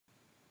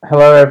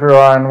Hello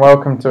everyone,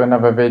 welcome to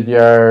another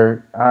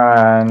video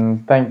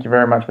and thank you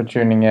very much for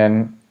tuning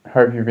in.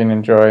 Hope you've been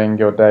enjoying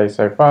your day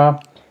so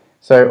far.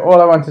 So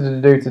all I wanted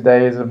to do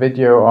today is a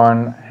video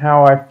on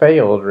how I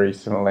failed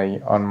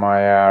recently on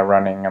my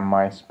running and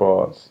my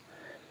sports.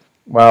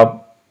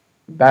 Well,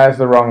 that is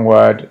the wrong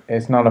word.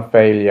 It's not a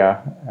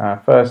failure.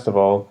 First of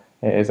all,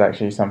 it is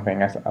actually something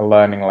that's a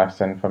learning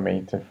lesson for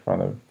me for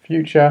the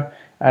future,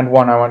 and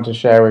one I want to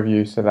share with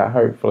you so that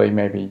hopefully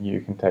maybe you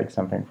can take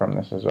something from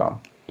this as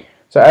well.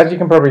 So as you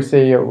can probably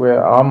see,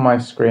 we're on my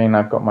screen.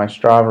 I've got my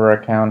Strava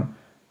account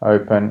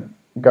open.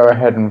 Go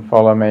ahead and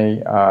follow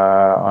me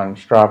on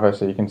Strava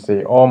so you can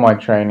see all my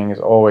training is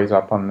always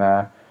up on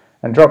there.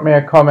 And drop me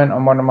a comment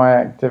on one of my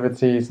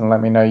activities and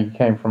let me know you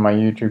came from my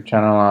YouTube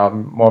channel.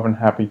 I'm more than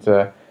happy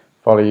to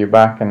follow you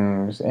back,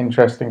 and it's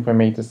interesting for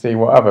me to see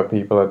what other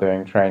people are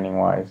doing training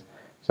wise.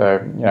 So,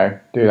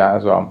 do that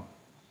as well.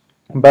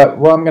 But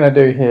what I'm going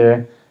to do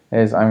here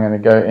is I'm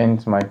going to go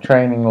into my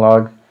training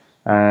log,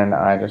 and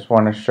I just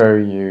want to show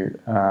you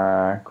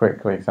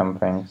quickly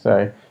something.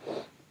 So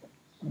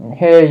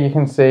here you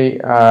can see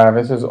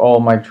this is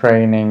all my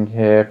training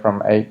here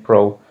from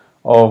April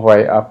all the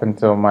way up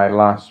until my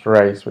last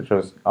race, which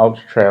was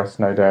Ultra Trail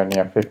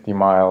Snowdonia, 50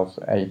 miles,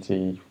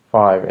 88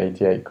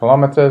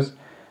 kilometers,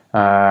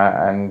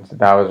 and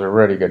that was a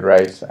really good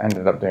race.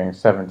 Ended up doing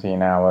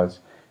 17 hours,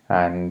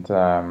 and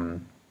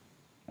yeah,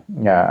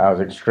 I was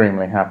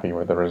extremely happy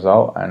with the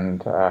result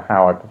and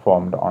how I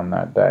performed on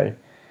that day.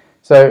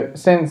 So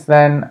since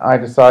then, I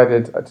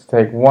decided to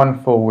take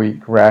 1 full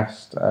week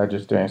rest,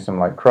 just doing some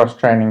like cross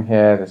training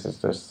here. This is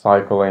just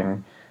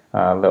cycling,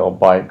 little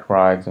bike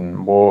rides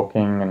and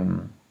walking,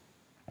 and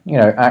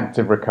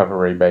active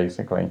recovery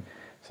basically.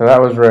 So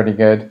that was really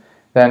good.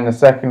 Then the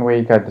second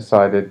week, I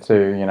decided to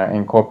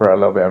incorporate a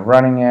little bit of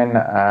running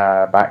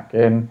back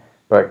in,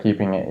 but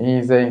keeping it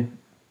easy.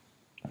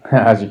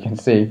 As you can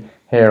see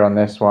here on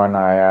this one,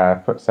 I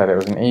said it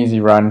was an easy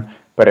run,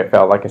 but it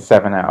felt like a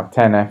 7 out of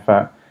 10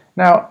 effort.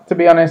 Now, to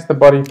be honest, the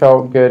body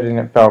felt good and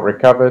it felt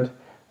recovered.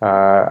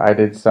 I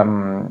did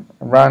some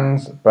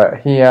runs, but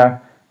here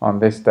on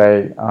this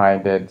day,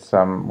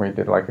 we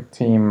did like a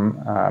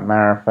team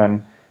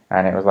marathon,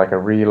 and it was like a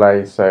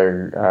relay.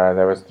 So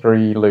there was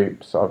 3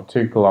 loops of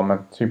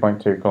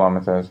 2.2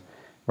 kilometers,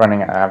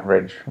 running at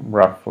average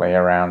roughly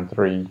around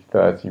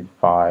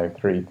 3:35,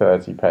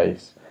 3:30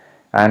 pace.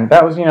 And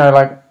that was,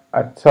 like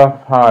a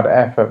tough, hard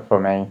effort for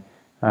me.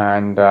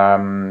 And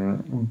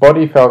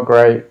body felt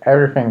great,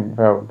 everything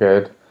felt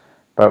good.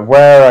 But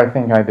where I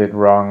think I did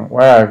wrong,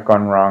 where I've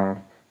gone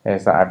wrong,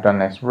 is that I've done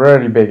this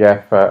really big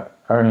effort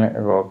only,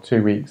 well,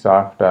 2 weeks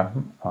after.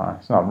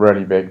 It's not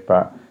really big,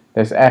 but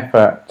this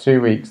effort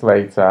 2 weeks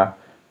later,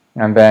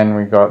 and then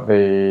we got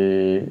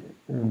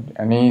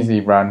an easy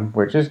run,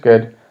 which is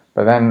good.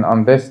 But then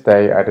on this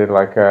day, I did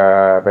like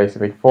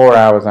basically 4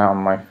 hours out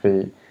on my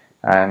feet,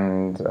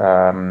 and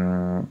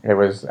it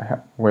was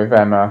with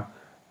Emma,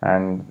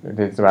 and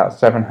it's about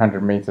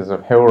 700 meters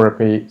of hill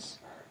repeats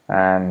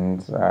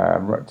and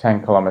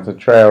 10-kilometer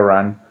trail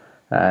run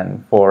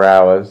and 4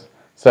 hours.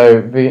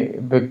 So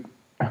the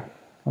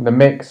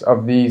mix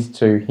of these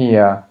two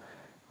here,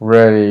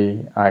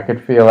 really, I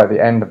could feel at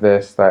the end of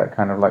this that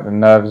kind of like the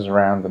nerves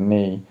around the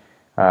knee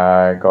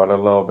got a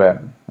little bit,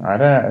 I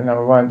don't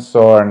know, it weren't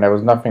sore and there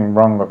was nothing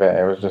wrong with it.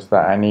 It was just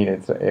that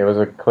it was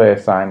a clear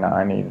sign that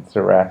I needed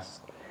to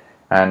rest.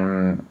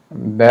 And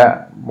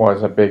that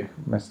was a big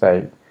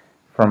mistake.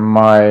 From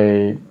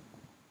my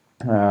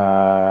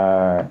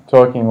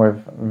talking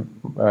with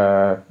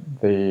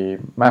the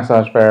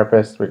massage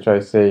therapist, which I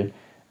see,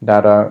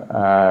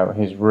 Dado,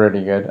 he's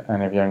really good,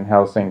 and if you're in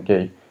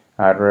Helsinki,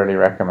 I'd really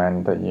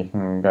recommend that you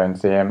can go and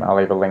see him. I'll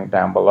leave a link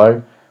down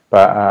below.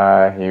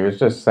 But he was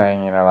just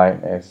saying,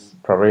 like it's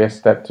probably a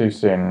step too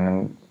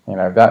soon,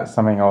 and that's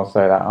something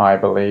also that I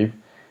believe.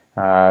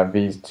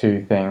 These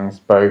two things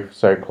both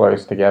so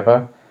close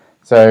together.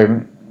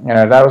 So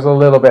that was a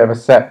little bit of a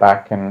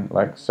setback, and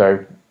like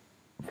so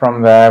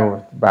from there,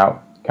 we're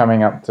about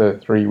coming up to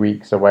 3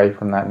 weeks away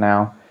from that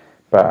now.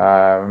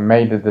 But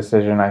made the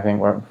decision, I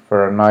think,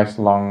 for a nice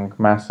long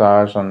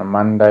massage on the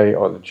Monday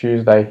or the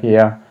Tuesday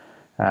here,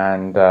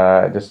 and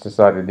just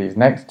decided these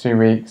next 2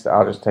 weeks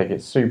I'll just take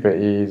it super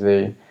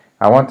easy.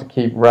 I want to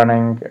keep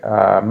running.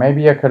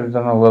 Maybe I could have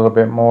done a little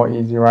bit more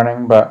easy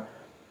running, but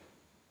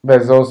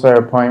there's also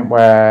a point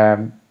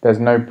where there's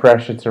no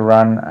pressure to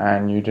run,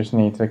 and you just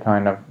need to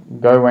kind of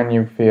go when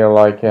you feel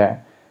like it.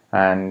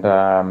 And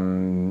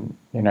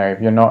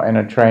if you're not in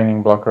a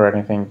training block or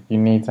anything, you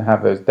need to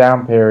have those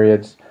down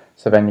periods,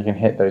 so then you can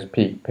hit those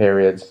peak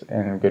periods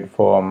in good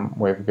form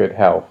with good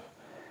health.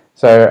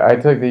 So I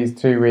took these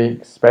 2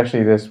 weeks,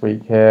 especially this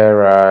week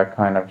here,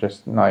 kind of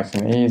just nice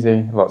and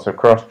easy. Lots of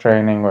cross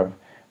training with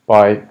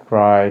bike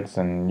rides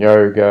and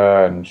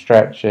yoga and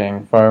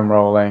stretching, foam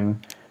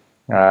rolling.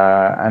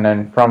 And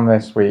then from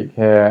this week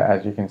here,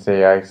 as you can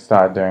see, I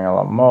started doing a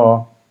lot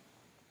more.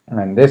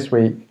 And this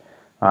week,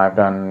 I've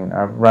done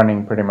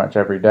running pretty much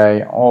every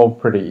day, all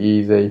pretty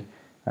easy.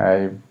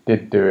 I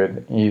did do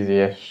an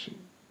easy-ish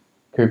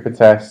Cooper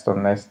test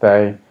on this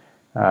day.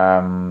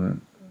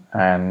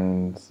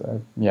 and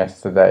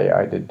yesterday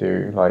I did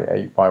do like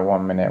 8 by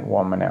 1 minute,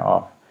 1 minute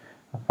off,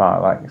 a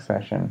fartlek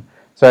session.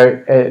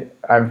 So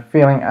I'm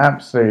feeling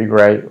absolutely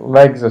great.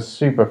 Legs are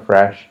super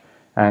fresh,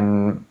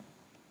 and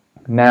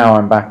now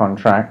I'm back on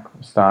track,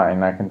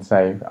 starting, I can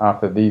say,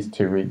 after these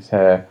 2 weeks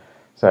here.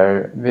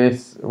 So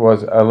this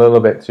was a little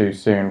bit too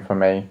soon for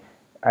me.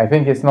 I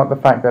think it's not the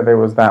fact that there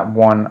was that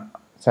one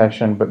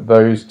session, but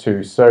those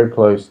two so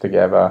close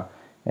together,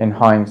 in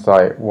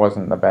hindsight,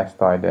 wasn't the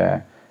best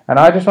idea. And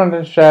I just wanted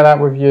to share that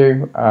with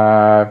you,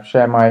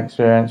 share my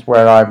experience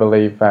where I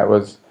believe that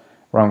was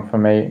wrong for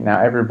me.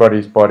 Now,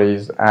 everybody's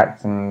bodies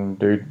act and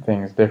do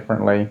things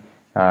differently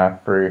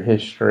through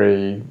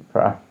history,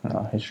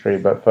 not history,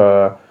 but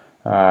for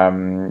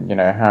you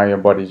know, how your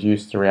body's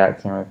used to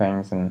reacting with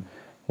things. And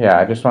yeah,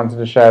 I just wanted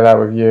to share that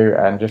with you,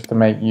 and just to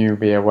make you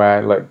be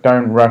aware. Look,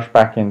 don't rush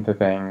back into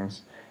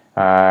things,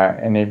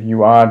 and if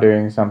you are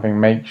doing something,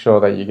 make sure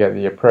that you get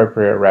the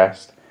appropriate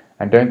rest,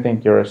 and don't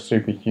think you're a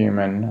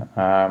superhuman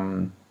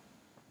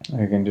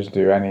who can just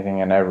do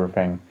anything and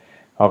everything.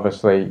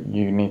 Obviously,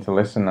 you need to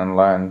listen and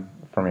learn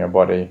from your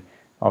body.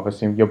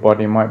 Obviously, your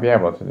body might be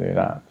able to do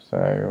that,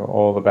 so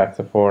all the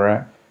better for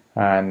it.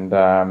 And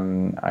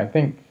I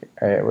think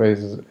it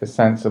was a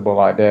sensible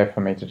idea for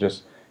me to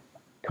just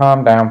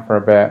calm down for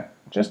a bit,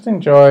 just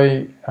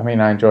enjoy. I mean,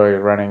 I enjoy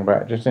running,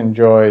 but just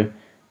enjoy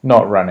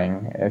not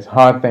running. It's a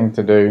hard thing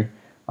to do.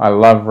 I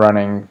love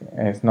running.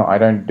 It's not, I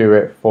don't do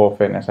it for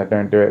fitness. I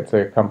don't do it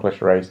to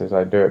accomplish races.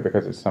 I do it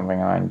because it's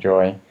something I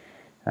enjoy.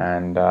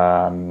 And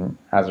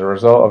as a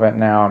result of it,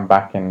 now I'm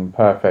back in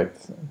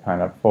perfect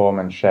kind of form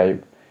and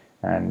shape,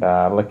 and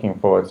looking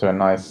forward to a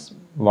nice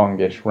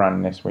longish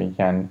run this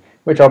weekend,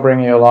 which I'll bring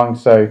you along.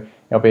 So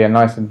it'll be a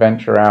nice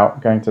adventure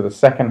out, going to the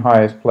second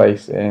highest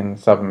place in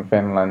southern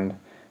Finland.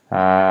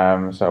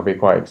 So it'll be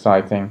quite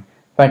exciting.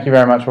 Thank you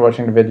very much for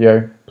watching the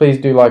video. Please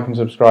do like and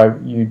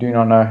subscribe. You do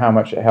not know how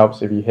much it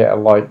helps if you hit a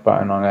like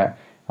button on it,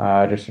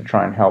 just to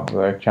try and help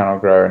the channel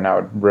grow, and that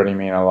would really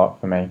mean a lot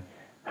for me.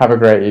 Have a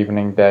great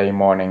evening, day,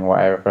 morning,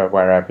 whatever,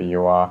 wherever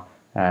you are.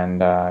 And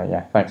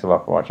yeah, thanks a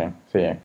lot for watching. See you.